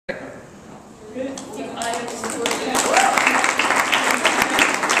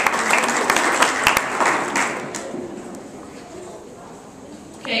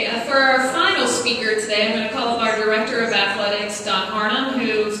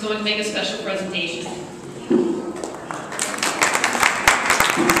going to make a special presentation. Thank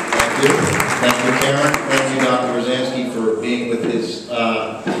you. Thank you, Karen. Thank you, Dr. Rosansky, for being with us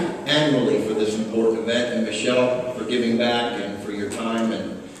annually for this important event, and Michelle for giving back and for your time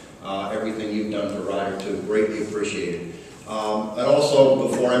and everything you've done for Ryder too. Greatly appreciated. And also,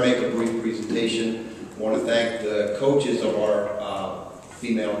 before I make a brief presentation, I want to thank the coaches of our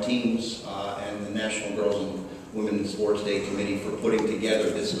female teams and the National Girls and Women in Sports Day Committee for putting together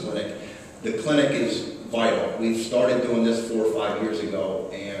this clinic. The clinic is vital. We've started doing this 4 or 5 years ago,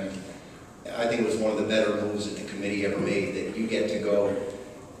 and I think it was one of the better moves that the committee ever made, that you get to go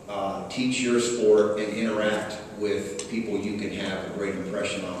teach your sport and interact with people you can have a great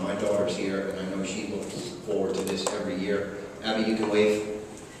impression on. My daughter's here, and I know she looks forward to this every year. Abby, you can wave.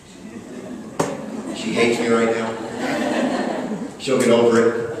 She hates me right now. She'll get over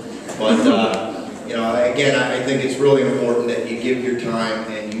it. But, you know, again, I think it's really important that you give your time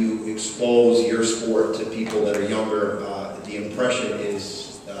and you expose your sport to people that are younger. The impression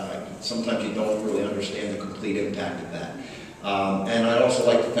is sometimes you don't really understand the complete impact of that. And I'd also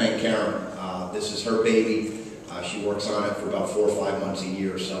like to thank Karen. This is her baby. She works on it for about 4 or 5 months a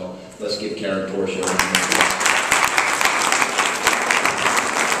year, so let's give Karen Torsha.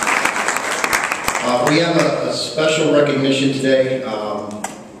 We have a special recognition today.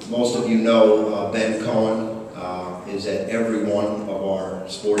 Most of you know Ben Cohen is at every one of our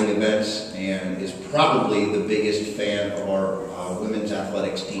sporting events and is probably the biggest fan of our women's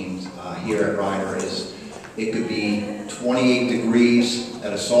athletics teams here at Ryder. It could be 28 degrees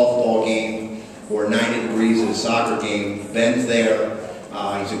at a softball game or 90 degrees at a soccer game. Ben's there.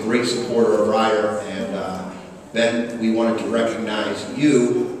 He's a great supporter of Ryder. And Ben, we wanted to recognize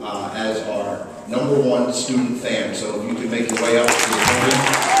you as our #1 student fan. So if you could make your way up to the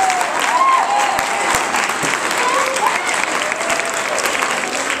podium.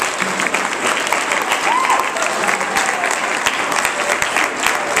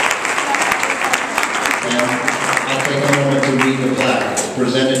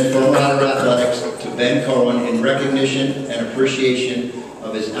 Presented from Ryder Athletics to Ben Cohen in recognition and appreciation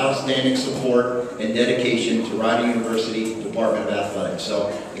of his outstanding support and dedication to Ryder University Department of Athletics.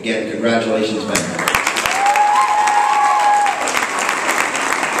 So, again, congratulations, Ben.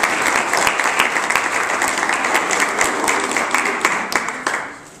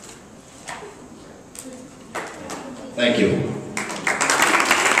 Thank you.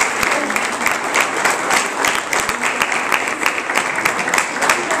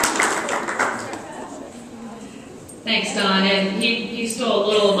 Thanks, Don. And he stole a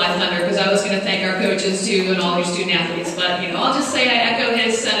little of my thunder because I was going to thank our coaches too and all your student athletes. But I'll just say I echo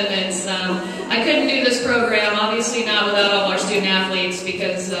his sentiments. I couldn't do this program, obviously not without all our student athletes,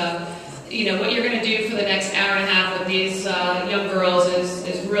 because what you're going to do for the next hour and a half with these young girls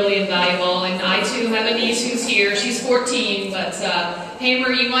is really invaluable. And I too have a niece who's here. She's 14, but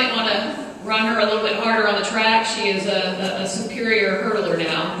Hamer, you might want to run her a little bit harder on the track. She is a superior hurdler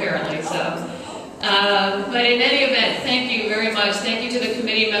now, apparently. So. But in any event, thank you very much. Thank you to the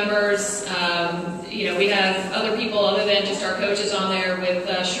committee members. We have other people other than just our coaches on there with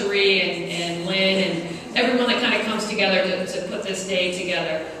Cherie and Lynn and everyone that kind of comes together to put this day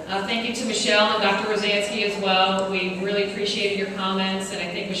together. Thank you to Michelle and Dr. Rosansky as well. We really appreciated your comments, and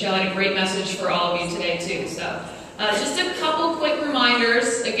I think Michelle had a great message for all of you today too. So. Just a couple quick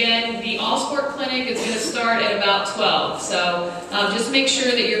reminders. Again, the All-Sport Clinic is going to start at about 12. So just make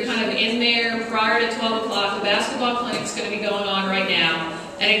sure that you're kind of in there prior to 12 o'clock. The basketball clinic is going to be going on right now.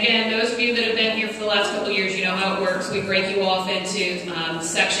 And again, those of you that have been here for the last couple of years, you know how it works. We break you off into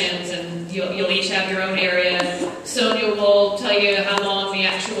sections, and you'll each have your own area. Sonia will tell you how long the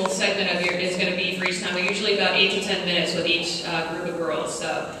actual segment of is going to be for each time. We're usually about 8 to 10 minutes with each group of girls.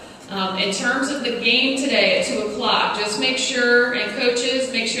 So. In terms of the game today at 2 o'clock, just make sure, and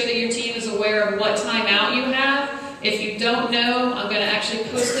coaches, make sure that your team is aware of what timeout you have. If you don't know, I'm going to actually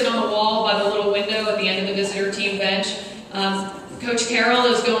post it on the wall by the little window at the end of the visitor team bench. Coach Carroll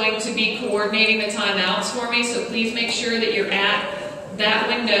is going to be coordinating the timeouts for me, so please make sure that you're at that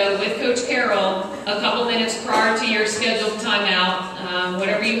window with Coach Carroll a couple minutes prior to your scheduled timeout.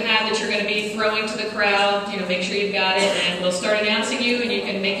 Whatever you have that you're going to be throwing to the crowd, make sure you've got it, and we'll start announcing you, and you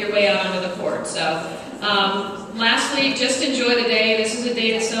can make your way out onto the court. So, lastly, just enjoy the day. This is a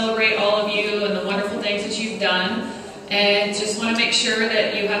day to celebrate all of you and the wonderful things that you've done. And just want to make sure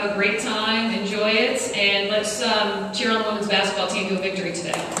that you have a great time, enjoy it, and let's cheer on the women's basketball team to a victory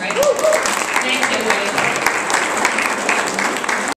today, right? Thanks, everyone.